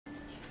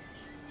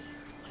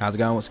How's it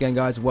going once again,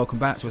 guys? Welcome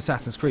back to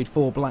Assassin's Creed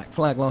 4 Black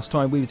Flag. Last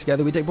time we were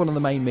together, we did one of the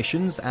main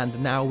missions,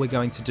 and now we're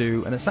going to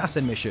do an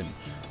assassin mission,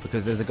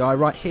 because there's a guy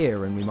right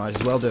here, and we might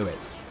as well do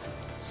it.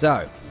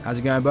 So, how's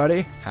it going,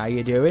 buddy? How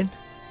you doing?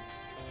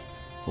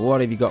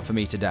 What have you got for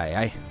me today,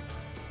 eh?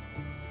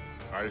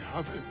 I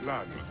have a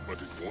plan, but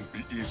it won't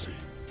be easy.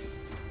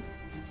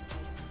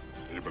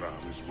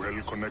 Abraham is well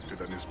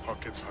connected and his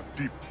pockets are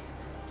deep,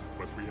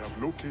 but we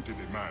have located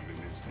a man in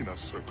his inner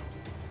circle.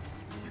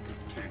 We can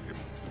take him.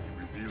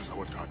 Reveals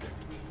our target.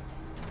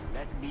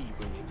 Let me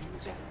bring him to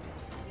his end.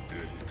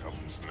 Here he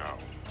comes now.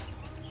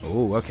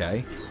 Oh,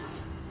 okay.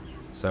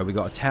 So we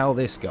got to tail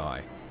this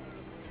guy.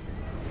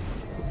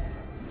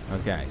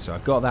 Okay, so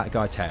I've got that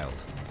guy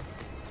tailed.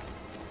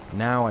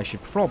 Now I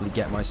should probably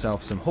get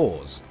myself some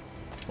whores.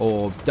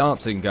 Or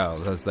dancing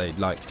girls, as they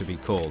like to be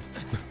called.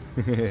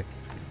 So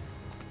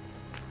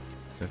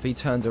if he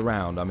turns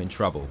around, I'm in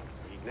trouble.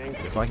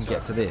 If I can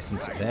get to this, and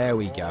there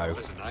we go.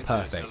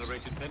 Perfect.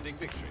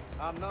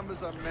 Our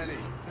numbers are many.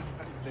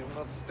 They will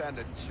not stand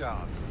a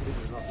chance.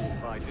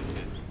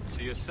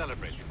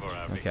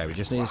 Okay, we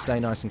just need to stay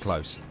nice and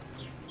close.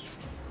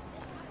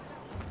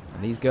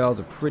 And these girls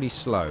are pretty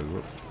slow.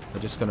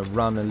 We're just going to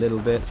run a little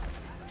bit.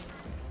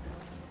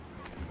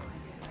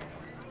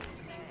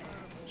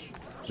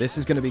 This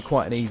is going to be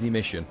quite an easy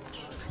mission.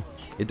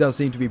 It does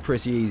seem to be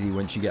pretty easy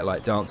once you get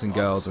like dancing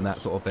girls and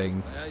that sort of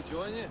thing.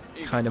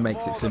 Kind of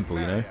makes it simple,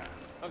 you know.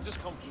 I've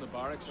just come from the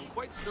barracks. I'm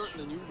quite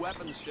certain the new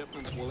weapons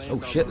shipments will end. Oh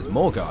shit, there's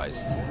more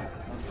guys.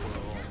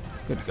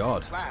 Good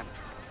God.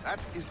 That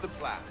is the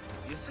plan.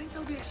 You think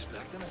they'll be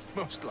expecting it?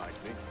 Most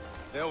likely.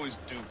 They always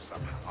do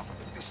somehow.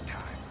 But this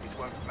time, it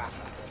won't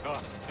matter.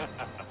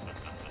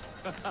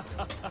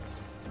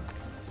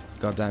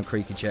 Goddamn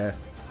creaky chair.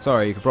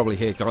 Sorry, you could probably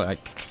hear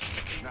like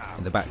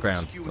in the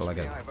background. Got like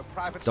a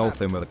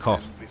dolphin with a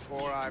cough.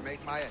 Before I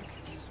make my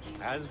entrance.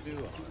 As do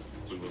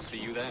I. We will see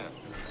you there.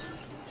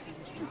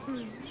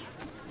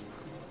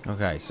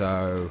 Okay,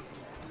 so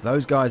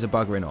those guys are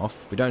buggering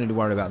off. We don't need to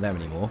worry about them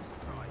anymore.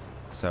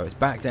 So it's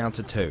back down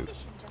to 2.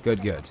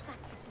 Good, good.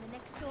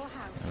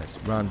 Now let's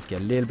run,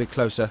 get a little bit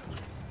closer.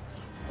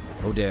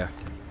 Oh dear.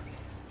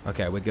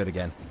 Okay, we're good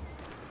again.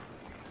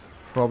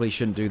 Probably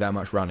shouldn't do that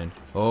much running.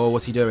 Oh,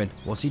 what's he doing?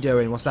 What's he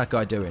doing? What's that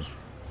guy doing?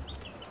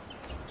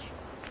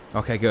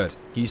 Okay, good.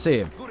 Can you see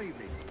him? Good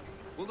evening.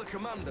 Will the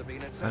commander be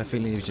in I had a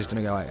feeling he was just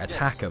going to go like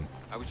attack him.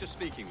 I was just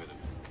speaking with him.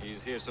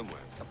 He's here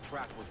somewhere. The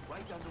trap was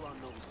right under our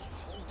noses the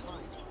whole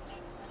time.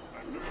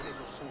 I've never heard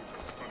of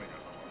soldiers running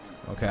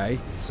as our Okay,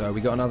 so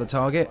we got another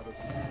target.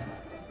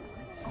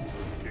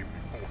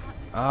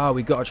 Ah,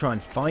 we got to try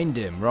and find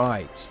him,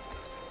 right.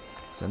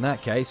 So in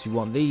that case, we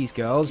want these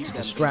girls to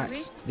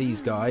distract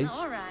these guys.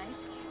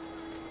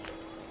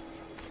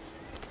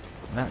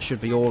 And that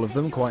should be all of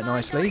them quite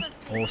nicely.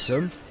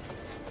 Awesome.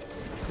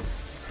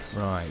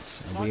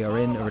 Right, and we are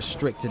in a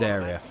restricted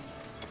area.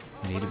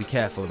 We need to be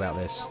careful about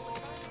this.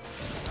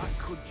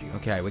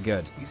 Okay, we're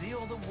good.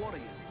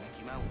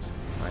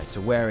 Right,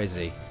 so where is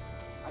he?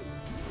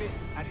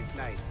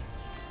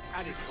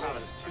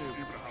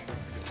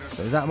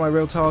 So is that my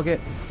real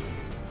target?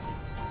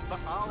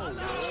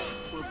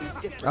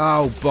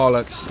 Oh,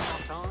 bollocks.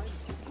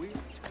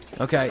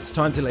 Okay, it's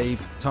time to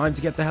leave. Time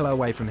to get the hell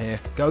away from here.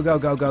 Go, go,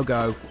 go, go,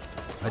 go.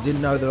 I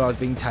didn't know that I was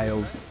being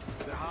tailed.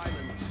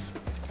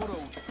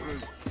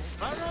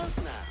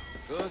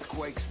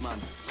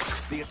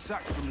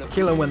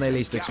 Kill them when they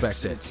least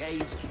expect it.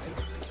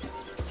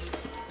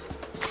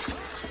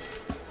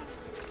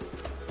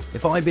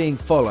 If I'm being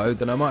followed,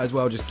 then I might as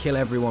well just kill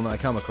everyone that I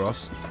come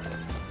across.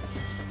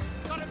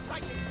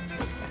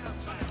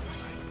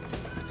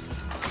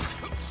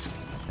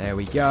 There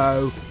we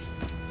go.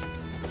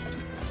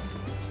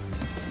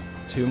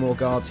 2 more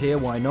guards here,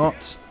 why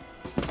not?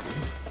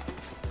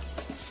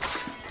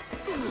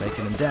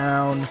 Taking them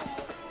down.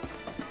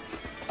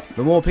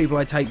 The more people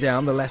I take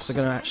down, the less are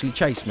going to actually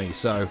chase me,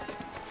 so...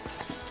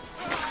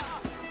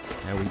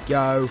 There we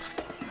go.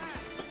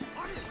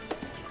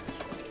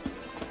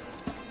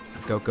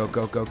 Go, go,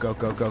 go, go, go,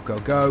 go, go, go,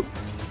 go.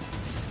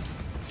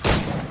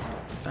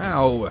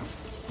 Ow!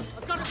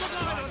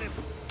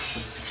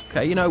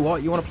 Okay, you know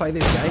what? You want to play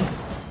this game?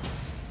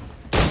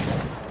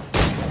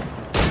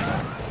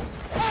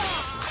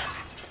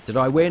 Did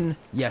I win?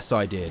 Yes,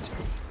 I did.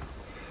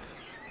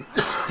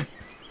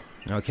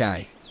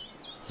 Okay.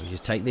 We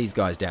just take these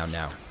guys down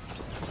now.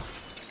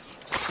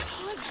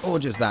 Or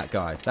just that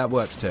guy. That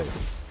works too.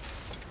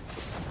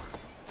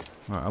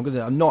 Alright,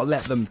 I'm not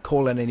let them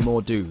call in any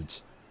more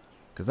dudes.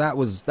 Because that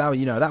was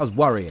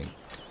worrying.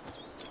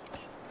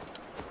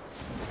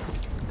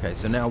 Okay,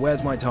 so now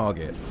where's my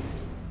target?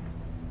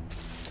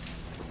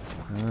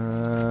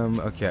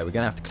 Okay, we're going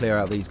to have to clear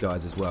out these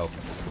guys as well.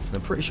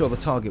 I'm pretty sure the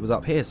target was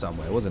up here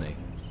somewhere, wasn't he?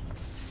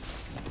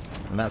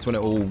 And that's when it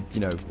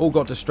all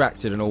got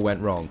distracted and all went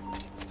wrong.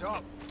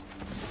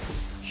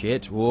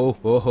 Shit. Whoa,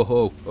 whoa, whoa,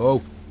 whoa,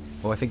 oh.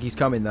 Oh, I think he's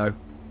coming though.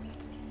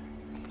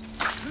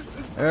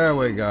 There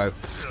we go.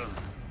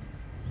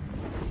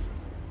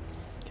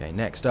 Okay,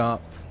 next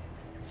up,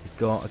 we've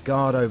got a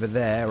guard over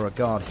there, or a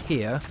guard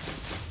here.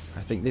 I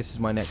think this is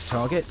my next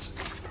target.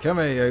 Come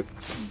here, you.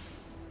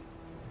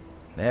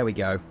 There we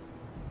go.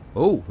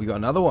 Oh, we got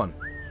another one.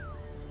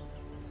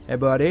 Hey,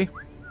 buddy.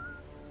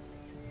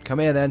 Come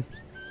here, then.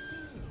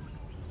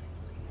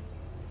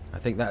 I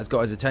think that has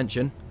got his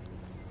attention.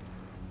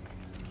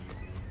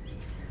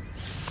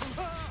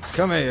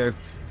 Come here, you.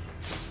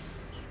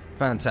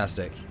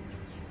 Fantastic.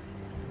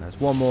 There's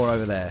one more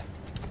over there.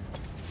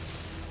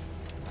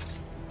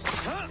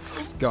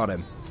 Got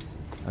him.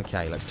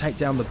 Okay, let's take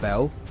down the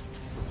bell.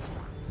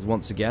 Because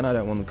once again, I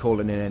don't want them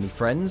calling in any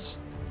friends.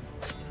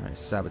 Right,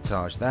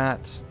 sabotage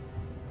that.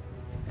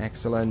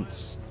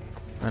 Excellent.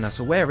 And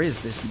so where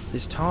is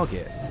this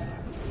target?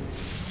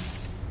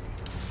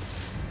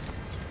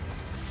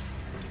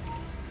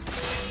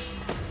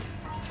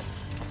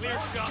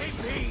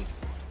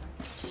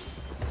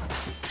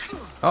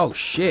 Oh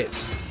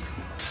shit.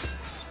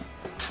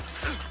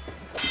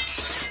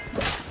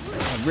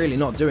 I'm really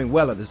not doing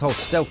well at this whole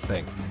stealth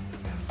thing.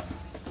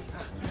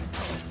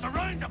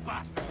 Surround the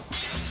bastard!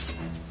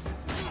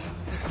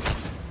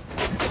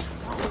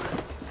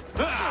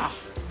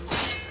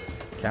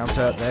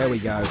 Counter, there we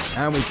go.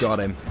 And we've got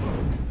him.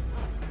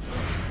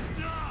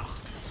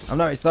 I've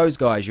noticed those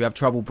guys, you have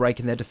trouble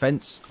breaking their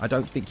defense. I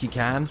don't think you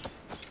can.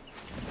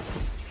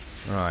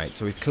 Right,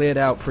 so we've cleared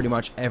out pretty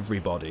much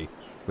everybody,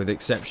 with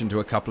exception to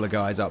a couple of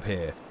guys up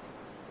here.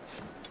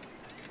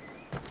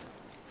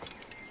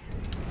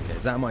 Okay,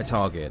 is that my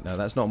target? No,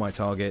 that's not my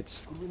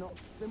target.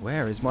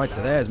 Where is my...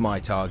 There's my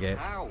target.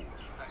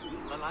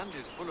 The land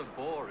is full of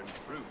boar and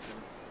fruit,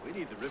 and we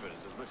need the rivers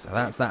as much. So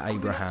that's that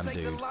Abraham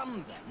dude.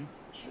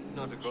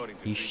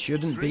 He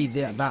shouldn't be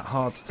that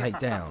hard to take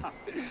down.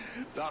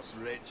 That's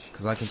rich.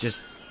 Because I can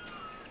just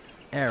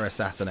air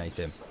assassinate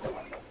him.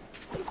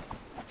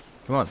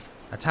 Come on.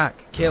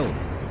 Attack. Kill.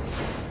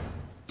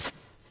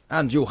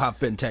 And you have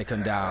been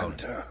taken down.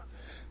 Hunter,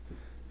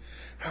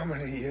 how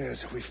many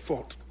years have we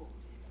fought?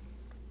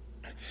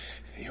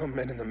 Your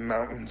men in the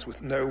mountains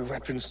with no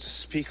weapons to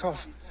speak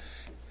of,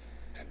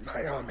 and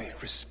my army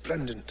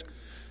resplendent.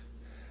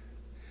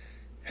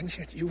 And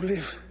yet you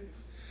live,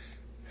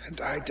 and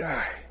I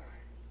die.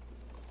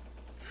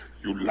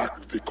 You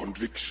lack the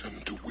conviction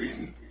to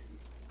win.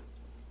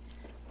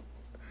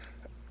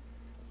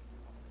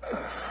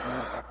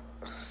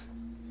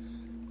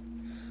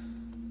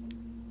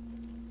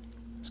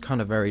 It's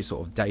kind of very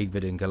sort of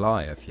David and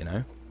Goliath, you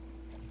know?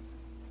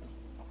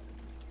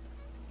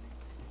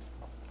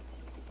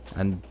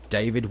 And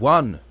David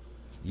won.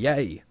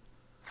 Yay.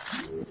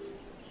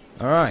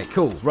 Alright,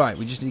 cool. Right,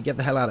 we just need to get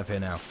the hell out of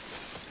here now.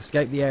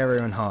 Escape the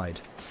area and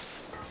hide.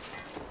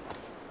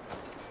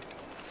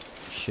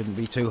 Shouldn't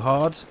be too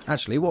hard.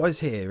 Actually, what is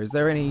here? Is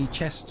there any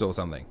chests or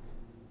something?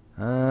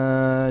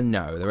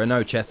 No, there are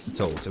no chests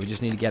at all, so we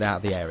just need to get out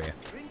of the area.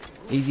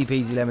 Easy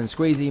peasy lemon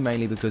squeezy,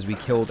 mainly because we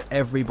killed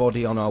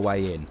everybody on our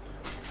way in.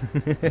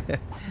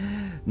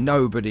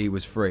 Nobody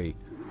was free.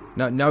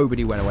 No,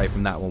 nobody went away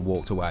from that one,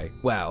 walked away.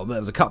 Well, there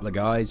was a couple of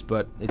guys,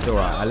 but it's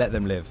alright. I let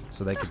them live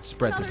so they could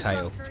spread the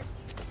tale.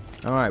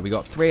 Alright, we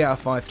got 3 out of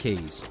 5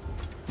 keys.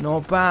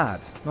 Not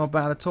bad. Not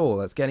bad at all.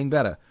 That's getting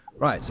better.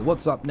 Right, so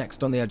what's up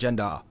next on the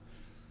agenda?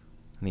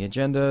 The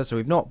agenda, so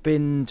we've not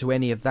been to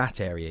any of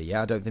that area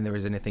yet. I don't think there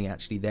is anything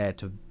actually there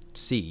to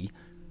see.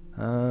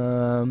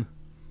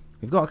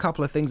 We've got a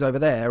couple of things over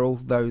there,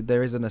 although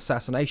there is an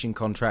assassination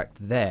contract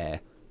there.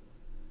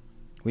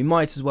 We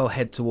might as well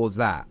head towards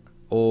that.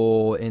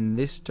 Or in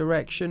this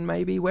direction,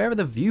 maybe? Where are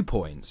the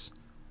viewpoints?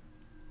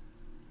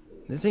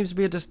 There seems to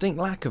be a distinct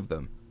lack of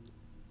them.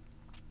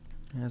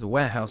 There's a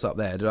warehouse up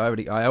there.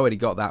 I already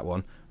got that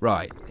one.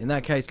 Right, in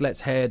that case,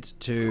 let's head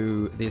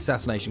to the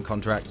assassination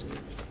contract.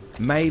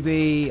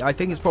 Maybe, I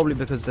think it's probably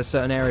because there's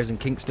certain areas in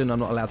Kingston I'm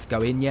not allowed to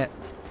go in yet.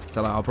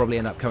 So like, I'll probably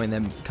end up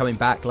coming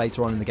back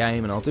later on in the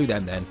game, and I'll do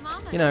them then.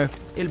 You know,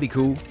 it'll be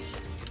cool.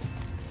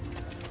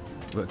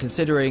 But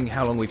considering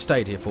how long we've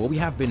stayed here for, we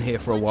have been here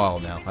for a while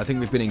now. I think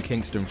we've been in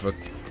Kingston for a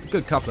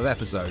good couple of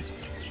episodes.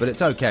 But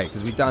it's okay,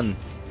 because we've done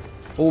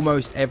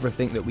almost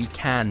everything that we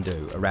can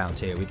do around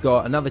here. We've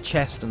got another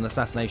chest and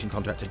assassination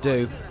contract to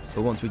do,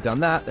 but once we've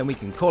done that, then we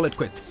can call it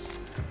quits.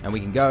 And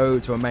we can go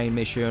to a main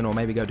mission, or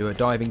maybe go to a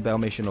diving bell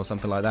mission or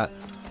something like that.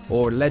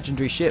 Or a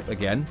legendary ship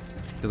again,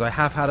 because I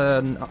have had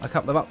a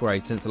couple of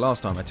upgrades since the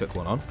last time I took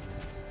one on.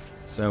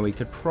 So we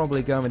could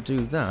probably go and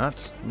do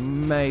that.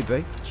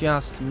 Maybe.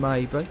 Just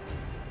maybe.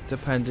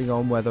 Depending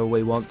on whether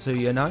we want to,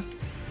 you know.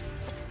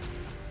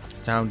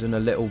 Sounding a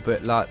little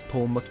bit like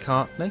Paul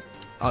McCartney.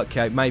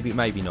 Okay,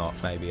 maybe not.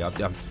 Maybe.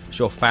 I'm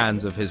sure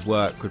fans of his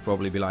work would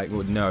probably be like,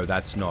 well, no,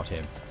 that's not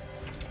him.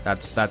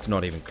 That's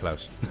not even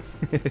close.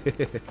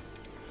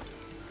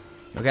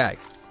 Okay.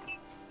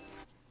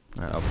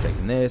 Right, I'll be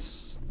taking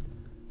this.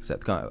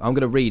 Except I'm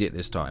going to read it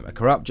this time. A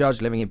corrupt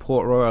judge living in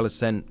Port Royal has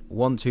sent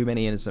one too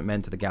many innocent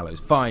men to the gallows.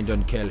 Find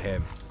and kill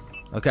him.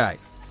 Okay.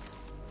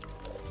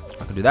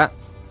 I can do that.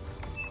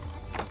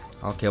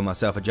 I'll kill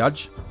myself a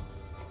judge.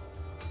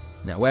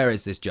 Now, where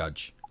is this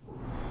judge?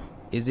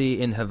 Is he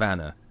in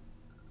Havana?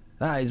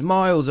 That is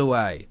miles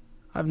away.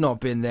 I've not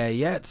been there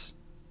yet.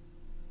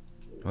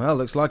 Well,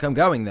 looks like I'm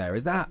going there.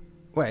 Is that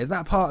Wait, is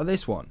that part of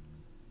this one?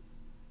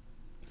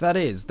 If that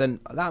is, then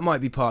that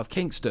might be part of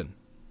Kingston.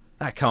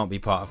 That can't be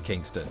part of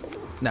Kingston.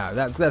 No,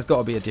 that's got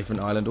to be a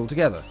different island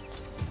altogether.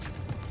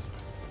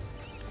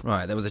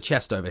 Right, there was a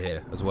chest over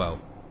here as well.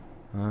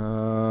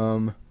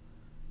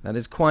 That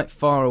is quite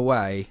far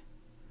away.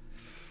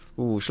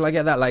 Ooh, shall I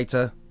get that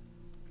later?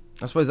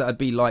 I suppose that would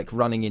be like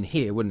running in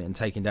here, wouldn't it, and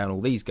taking down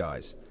all these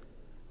guys.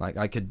 Like,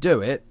 I could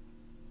do it,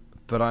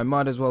 but I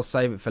might as well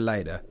save it for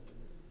later.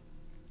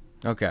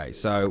 Okay,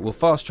 so we'll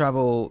fast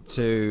travel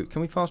to...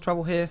 Can we fast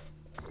travel here?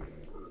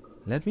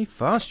 Let me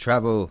fast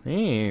travel.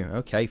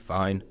 Okay,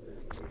 fine.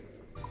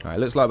 Alright,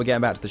 looks like we're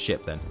getting back to the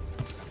ship then.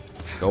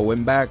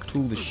 Going back to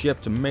the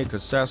ship to make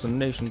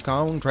assassination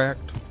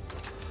contract.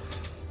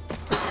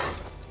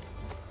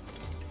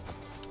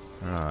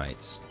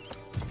 Right.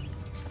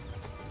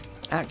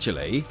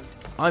 Actually,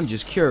 I'm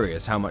just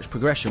curious how much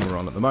progression we're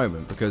on at the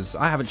moment, because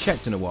I haven't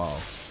checked in a while.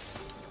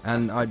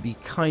 And I'd be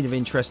kind of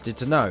interested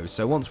to know.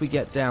 So once we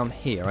get down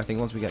here, I think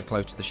once we get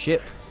close to the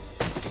ship...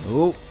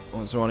 Oh,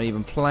 once we're on an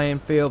even playing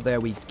field, there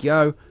we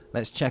go.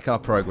 Let's check our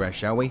progress,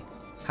 shall we?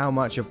 How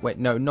much of... Wait,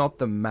 no, not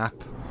the map.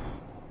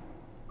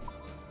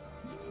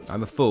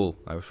 I'm a fool.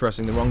 I was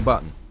pressing the wrong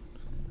button.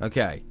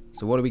 Okay,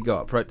 so what do we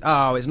got?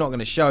 Oh, it's not going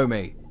to show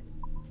me.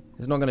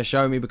 It's not going to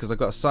show me because I've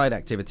got a side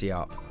activity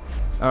up.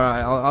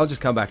 Alright, I'll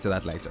just come back to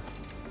that later.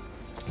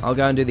 I'll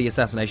go and do the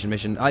assassination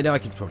mission. I know I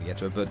could probably get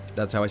to it, but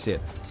that's how I see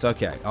it. So,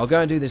 okay, I'll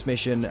go and do this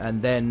mission,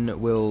 and then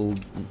we'll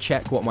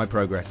check what my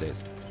progress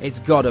is. It's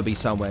got to be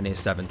somewhere near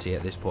 70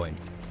 at this point.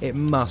 It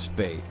must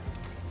be.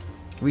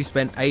 We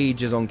spent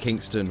ages on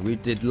Kingston. We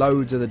did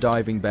loads of the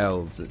diving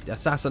bells,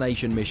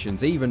 assassination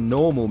missions, even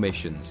normal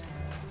missions.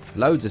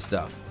 Loads of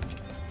stuff.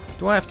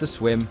 Do I have to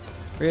swim?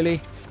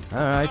 Really?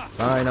 Alright,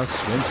 fine, I'll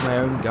swim to my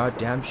own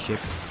goddamn ship.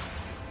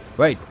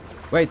 Wait,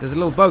 there's a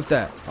little boat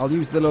there. I'll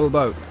use the little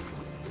boat.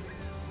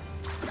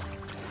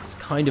 It's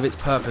kind of its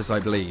purpose, I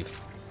believe.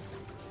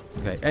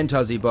 Okay,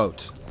 enter the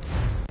boat.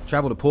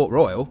 Travel to Port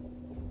Royal?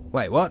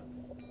 Wait, what?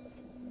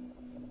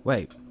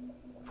 Wait.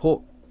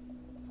 Port...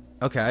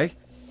 Okay.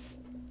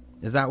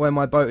 Is that where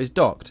my boat is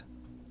docked?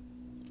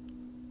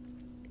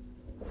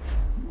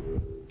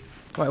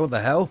 Wait, what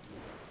the hell?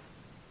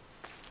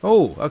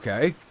 Oh,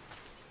 okay.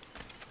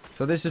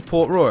 So this is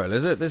Port Royal,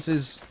 is it? This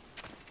is...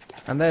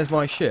 And there's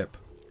my ship.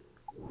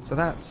 So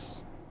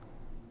that's...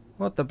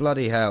 What the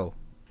bloody hell?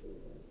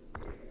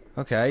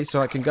 Okay,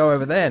 so I can go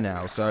over there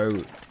now,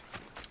 so...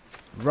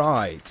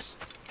 Right.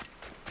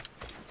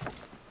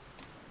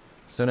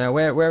 So now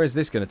where is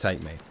this going to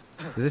take me?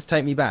 Does this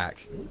take me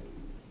back?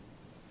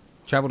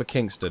 Travel to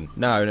Kingston.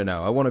 No.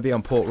 I want to be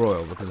on Port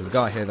Royal because there's a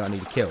guy here that I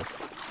need to kill.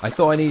 I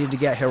thought I needed to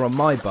get here on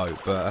my boat,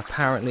 but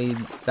apparently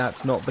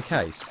that's not the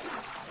case.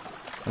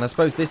 And I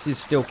suppose this is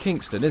still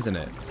Kingston, isn't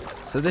it?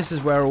 So this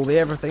is where all the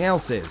everything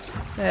else is.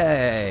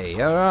 Hey,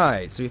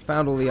 alright, so we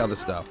found all the other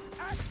stuff.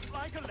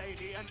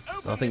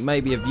 So I think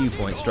maybe a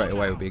viewpoint straight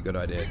away would be a good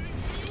idea.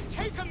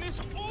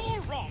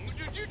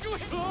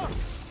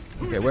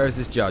 Okay, where is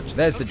this judge?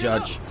 There's the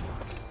judge.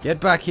 Get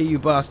back here, you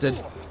bastard.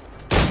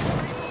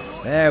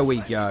 There we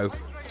go.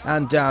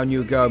 And down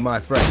you go, my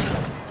friend.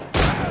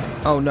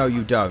 Oh, no,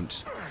 you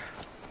don't.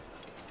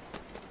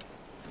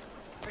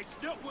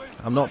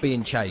 I'm not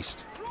being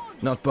chased.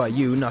 Not by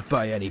you, not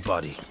by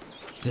anybody.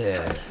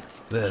 I'm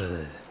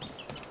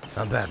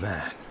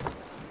Batman.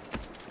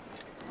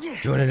 Do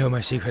you want to know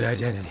my secret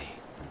identity?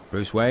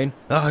 Bruce Wayne?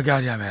 Oh,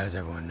 goddamn, how does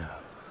everyone know?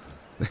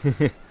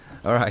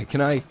 Alright, do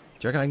you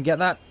reckon I can get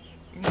that?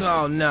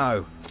 Oh,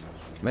 no.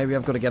 Maybe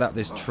I've got to get up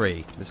this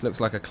tree. This looks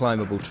like a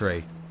climbable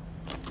tree.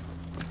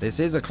 This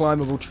is a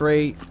climbable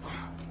tree.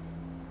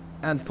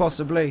 And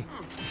possibly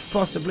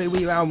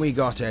we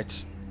got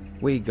it.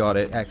 We got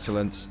it,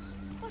 excellent.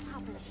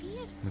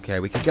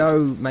 Okay, we could go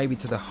maybe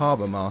to the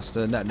Harbour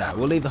Master. No,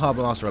 we'll leave the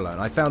Harbour Master alone.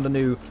 I found a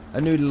new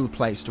little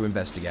place to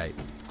investigate.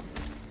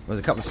 There's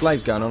a couple of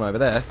slaves going on over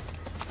there.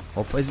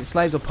 Or is it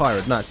slaves or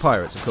pirates? No, it's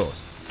pirates, of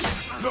course.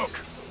 Look,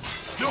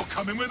 you're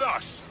coming with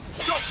us.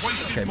 Stop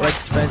wasting. Okay, break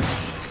defense.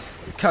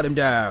 Cut him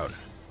down.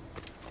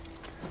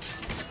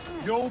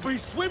 You'll be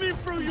swimming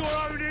through your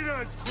own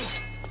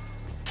innards.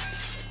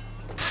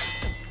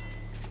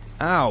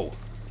 Ow.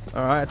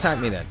 Alright, attack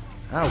me then.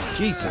 Ow,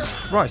 Jesus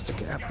Christ.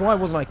 Why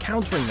wasn't I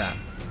countering that?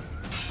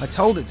 I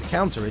told it to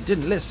counter, it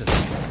didn't listen.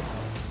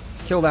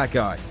 Kill that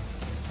guy.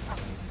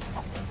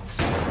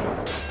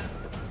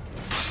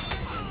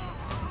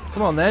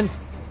 Come on then.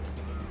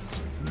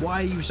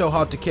 Why are you so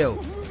hard to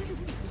kill?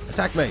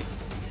 Attack me.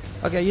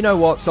 Okay, you know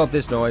what? Sod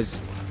this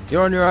noise.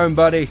 You're on your own,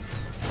 buddy.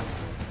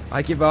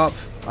 I give up.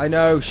 I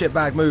know,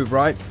 shitbag move,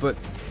 right? But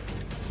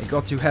it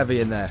got too heavy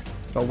in there.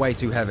 Got way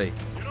too heavy.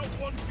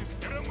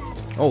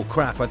 Oh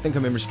crap, I think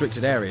I'm in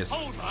restricted areas.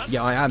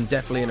 Yeah, I am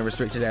definitely in a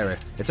restricted area.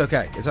 It's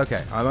okay, it's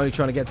okay. I'm only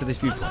trying to get to this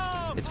viewpoint.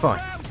 It's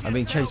fine. I'm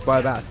being chased by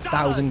about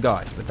 1,000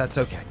 guys, but that's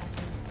okay.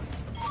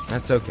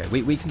 That's okay.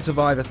 We can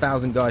survive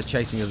 1,000 guys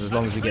chasing us as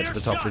long as we get to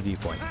the top of the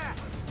viewpoint.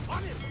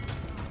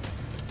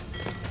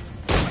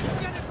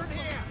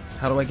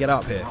 How do I get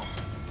up here?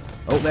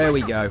 Oh, there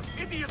we go.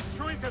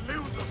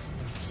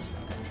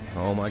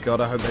 Oh my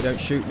god, I hope they don't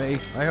shoot me.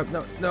 I hope...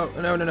 No.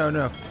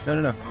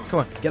 Come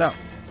on, get up.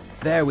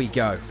 There we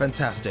go.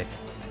 Fantastic.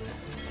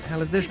 What the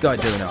hell is this guy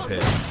doing up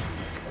here?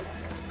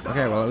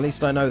 Okay, well, at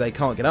least I know they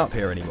can't get up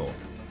here anymore.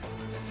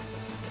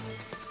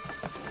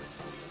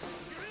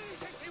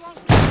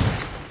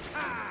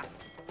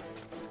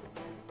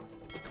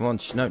 Come on,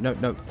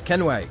 no.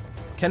 Kenway,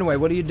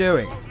 what are you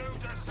doing?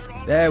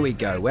 There we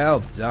go, well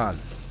done.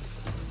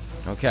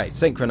 Okay,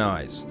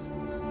 synchronize.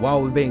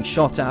 While we're being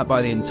shot at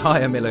by the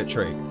entire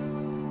military.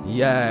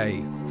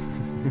 Yay.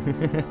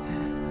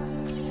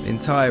 The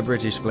entire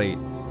British fleet.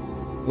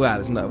 Well,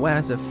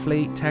 it's a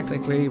fleet,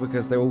 technically,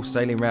 because they're all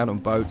sailing around on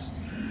boats.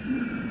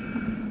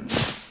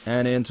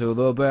 And into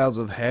the bells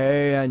of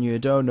hay, and you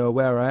don't know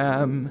where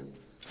I am.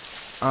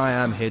 I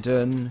am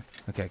hidden.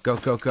 Okay, go.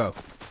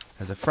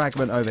 There's a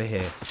fragment over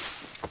here.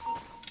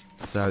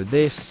 So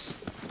this,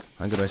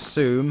 I'm going to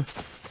assume...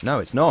 No,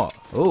 it's not.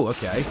 Oh,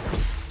 okay.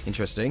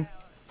 Interesting.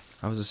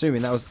 I was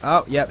assuming that was...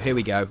 Oh, yep, here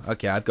we go.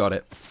 Okay, I've got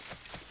it.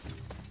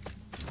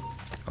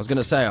 I was going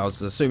to say, I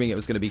was assuming it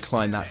was going to be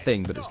climb that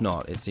thing, but it's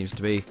not. It seems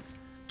to be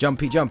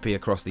jumpy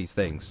across these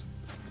things.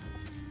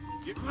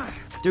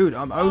 Dude,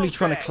 I'm only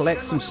trying to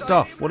collect some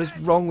stuff. What is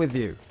wrong with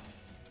you?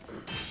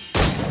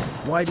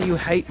 Why do you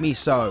hate me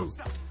so?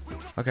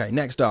 Okay,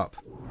 next up.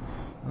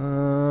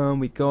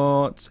 We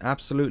got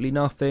absolutely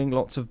nothing.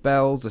 Lots of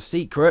bells. A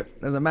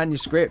secret. There's a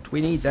manuscript.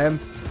 We need them.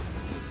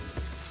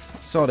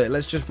 Sod it.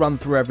 Let's just run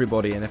through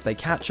everybody. And if they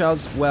catch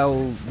us,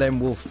 well, then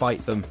we'll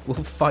fight them.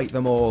 We'll fight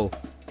them all.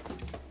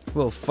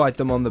 We'll fight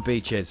them on the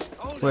beaches.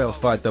 We'll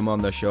fight them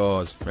on the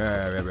shores.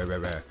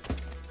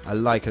 I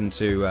liken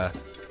to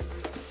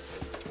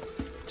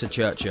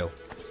Churchill.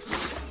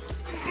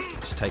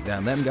 Just take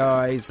down them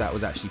guys. That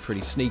was actually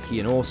pretty sneaky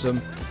and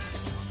awesome.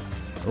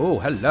 Oh,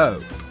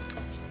 hello.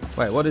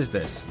 Wait, what is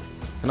this?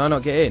 Can I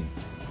not get in?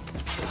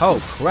 Oh,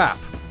 crap.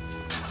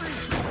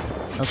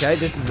 Okay,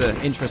 this is an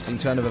interesting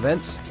turn of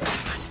events.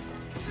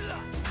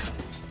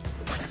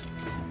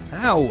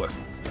 Ow!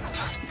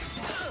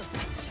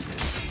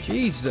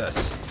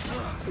 Jesus!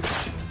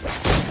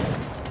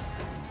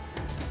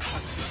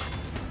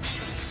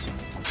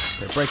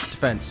 Okay, brace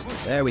defense.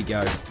 There we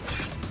go.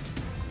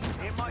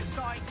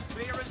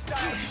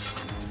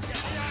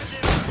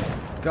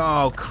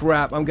 Oh,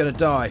 crap, I'm gonna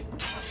die.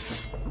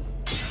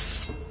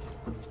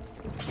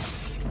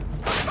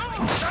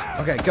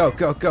 Okay, go.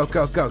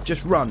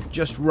 Just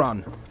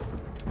run.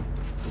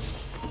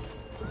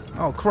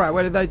 Oh, crap,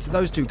 where did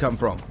those two come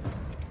from?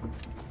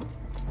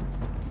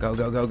 Go.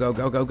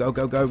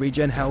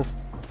 Regen health.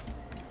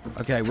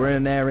 Okay, we're in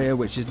an area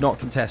which is not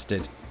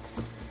contested.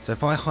 So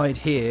if I hide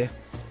here,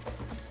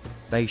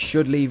 they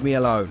should leave me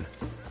alone.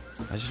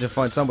 I should have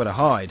find somewhere to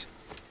hide.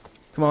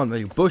 Come on,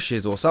 maybe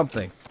bushes or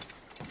something.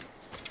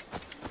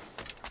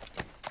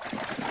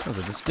 There's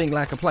a distinct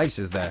lack of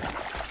places there.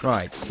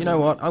 Right, you know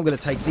what? I'm going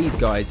to take these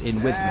guys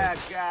in with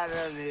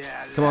me.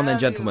 Come on then,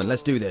 gentlemen,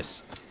 let's do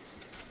this.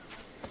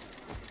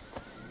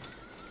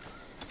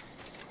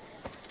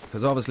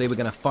 Because obviously we're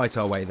going to fight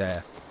our way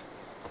there.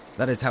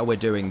 That is how we're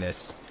doing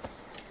this.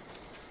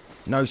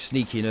 No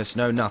sneakiness,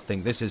 no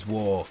nothing. This is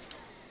war.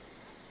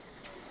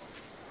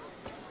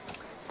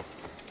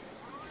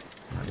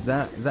 Is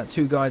that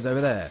two guys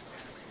over there?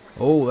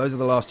 Oh, those are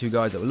the last two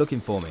guys that were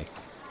looking for me.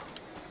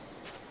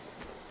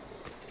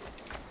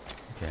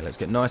 Okay, let's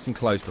get nice and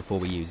close before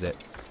we use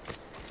it.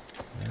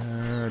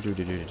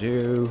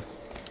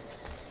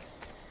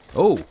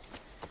 Oh!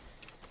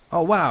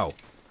 Oh, wow!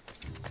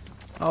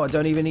 Oh, I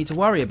don't even need to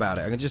worry about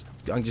it. I can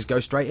just go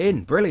straight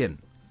in. Brilliant.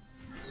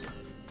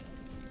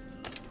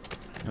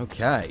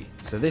 Okay,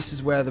 so this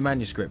is where the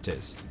manuscript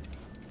is.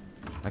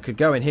 I could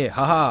go in here.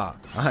 Haha!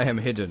 I am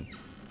hidden.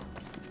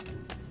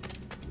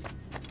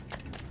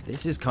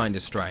 This is kind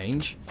of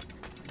strange.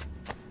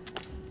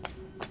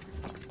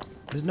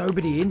 There's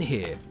nobody in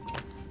here.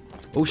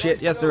 Oh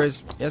shit, yes there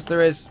is. Yes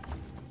there is.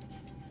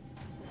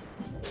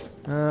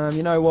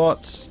 You know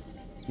what?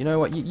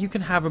 You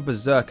can have a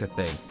berserker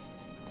thing.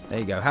 There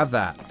you go, have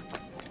that.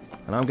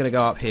 And I'm going to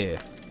go up here.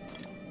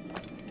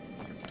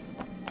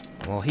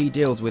 While he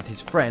deals with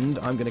his friend,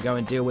 I'm going to go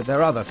and deal with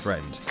their other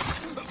friend.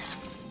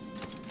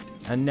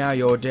 And now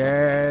you're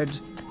dead.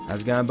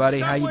 How's it going, buddy?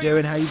 How you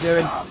doing?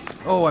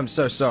 Oh, I'm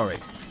so sorry.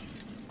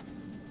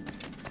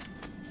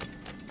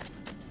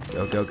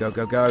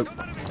 Go.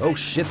 Oh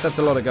shit, that's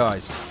a lot of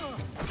guys.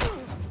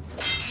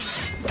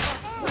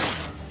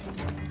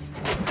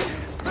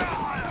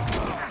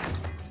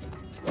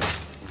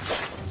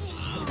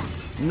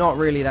 Not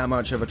really that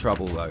much of a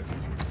trouble, though.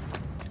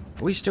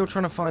 Are we still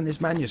trying to find this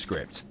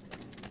manuscript?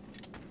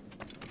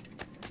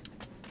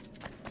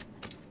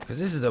 Because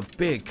this is a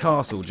big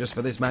castle just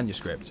for this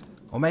manuscript.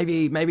 Or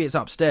maybe it's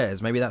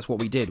upstairs. Maybe that's what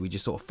we did. We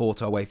just sort of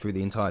fought our way through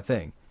the entire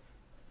thing.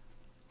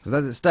 Because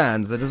as it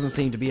stands, there doesn't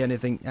seem to be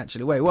anything...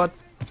 Actually, wait, what?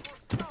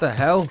 What the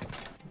hell?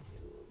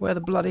 Where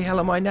the bloody hell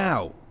am I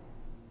now?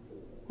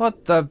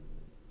 What the...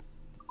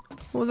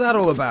 What was that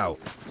all about?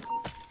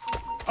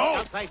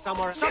 Oh! Play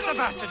somewhere. Stop the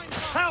bastard!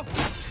 Help!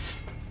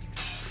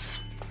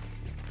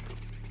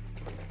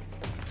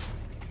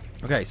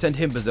 Okay, send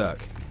him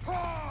berserk.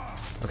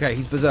 Okay,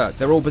 he's berserk.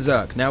 They're all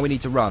berserk. Now we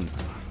need to run.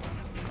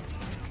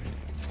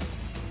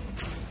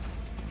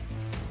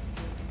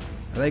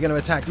 Are they going to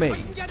attack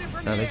me?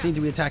 No, they seem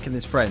to be attacking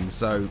his friends,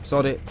 so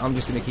sod it. I'm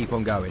just going to keep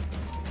on going.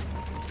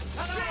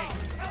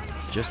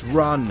 Just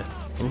run.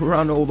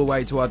 Run all the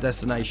way to our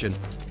destination.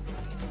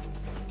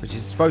 Which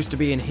is supposed to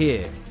be in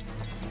here.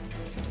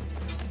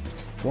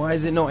 Why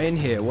is it not in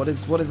here? What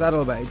is that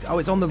all about? Oh,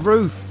 it's on the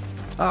roof.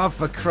 Ah, oh,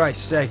 for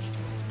Christ's sake.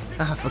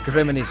 Ah, for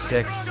Grimini's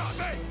sake.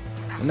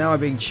 And now I'm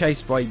being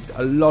chased by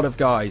a lot of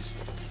guys.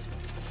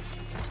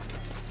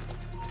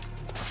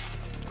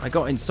 I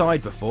got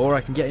inside before.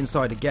 I can get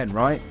inside again,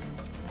 right?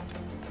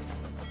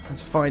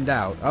 Let's find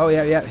out. Oh,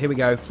 yeah, here we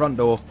go. Front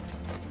door.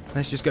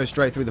 Let's just go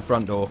straight through the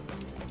front door.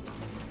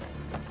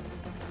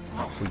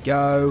 Up we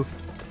go.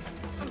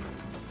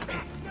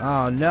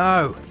 Oh,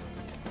 no.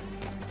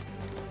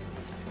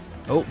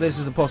 Oh, this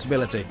is a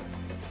possibility.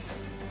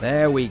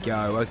 There we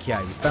go. Okay,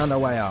 we found our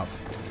way up.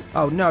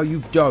 Oh, no,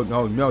 you don't.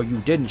 Oh, no, you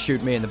didn't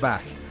shoot me in the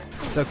back.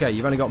 It's okay.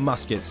 You've only got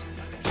muskets.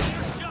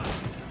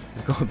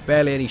 You've got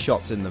barely any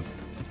shots in them.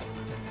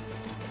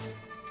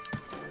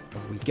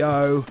 Off we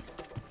go.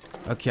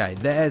 Okay,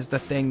 there's the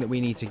thing that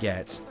we need to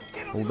get.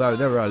 Although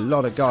there are a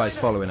lot of guys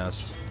following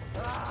us.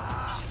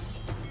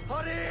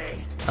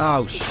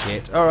 Oh,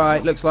 shit.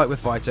 Alright, looks like we're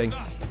fighting.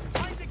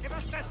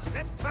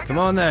 Come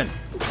on, then.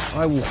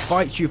 I will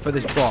fight you for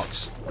this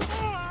box.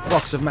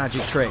 Box of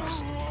magic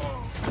tricks.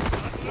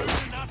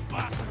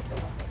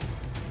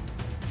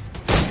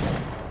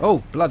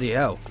 Oh, bloody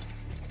hell.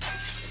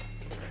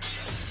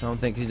 Someone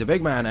thinks he's a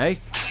big man, eh?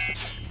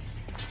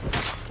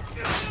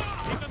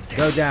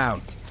 Go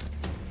down.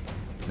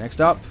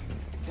 Next up.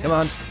 Come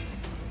on.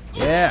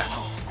 Yeah.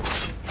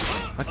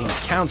 I can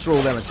counter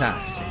all them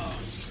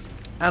attacks.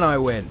 And I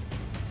win.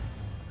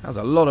 That was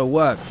a lot of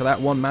work for that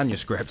one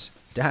manuscript.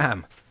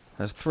 Damn.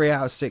 There's 3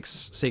 out of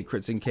 6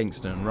 secrets in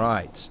Kingston.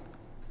 Right.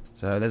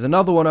 So there's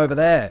another one over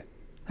there.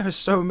 There are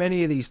so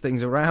many of these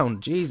things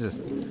around. Jesus.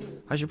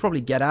 I should probably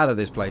get out of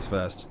this place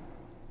first.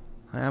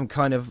 I am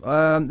kind of...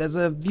 there's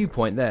a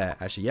viewpoint there,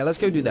 actually. Yeah, let's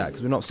go do that,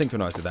 because we're not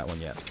synchronized with that one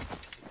yet.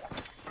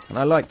 And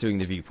I like doing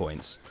the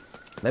viewpoints.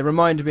 They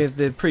remind me of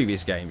the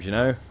previous games, you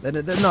know? They're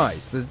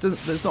nice.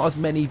 There's not as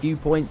many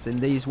viewpoints in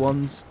these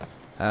ones.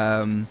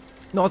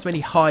 Not as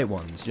many high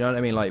ones, you know what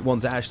I mean? Like,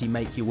 ones that actually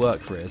make you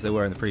work for it, as they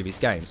were in the previous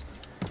games.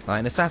 Like,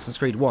 in Assassin's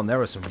Creed 1, there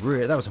were some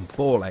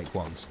ball ache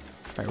ones.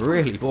 Like,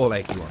 really ball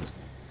achy ones.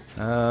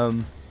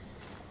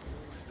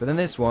 But then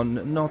this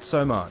one, not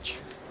so much.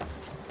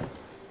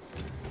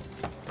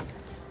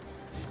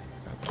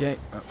 Okay,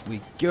 up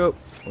we go.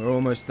 We're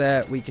almost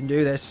there. We can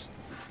do this.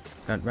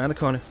 And round the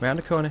corner, round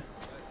the corner.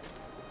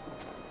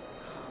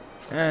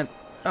 And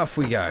off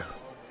we go.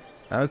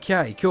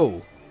 Okay,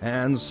 cool.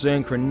 And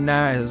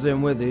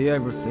synchronizing with the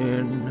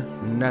everything.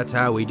 And that's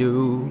how we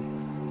do.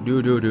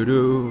 Do.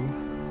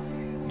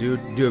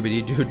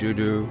 Doobity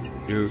do.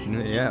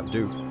 Yeah,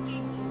 do.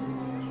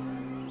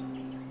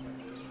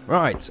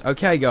 Right,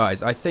 okay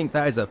guys, I think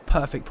that is a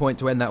perfect point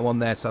to end that one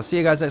there. So I'll see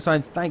you guys next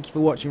time. Thank you for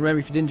watching.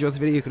 Remember, if you did enjoy the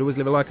video, you could always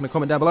leave a like and a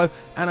comment down below.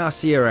 And I'll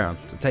see you around.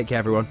 So take care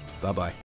everyone. Bye bye.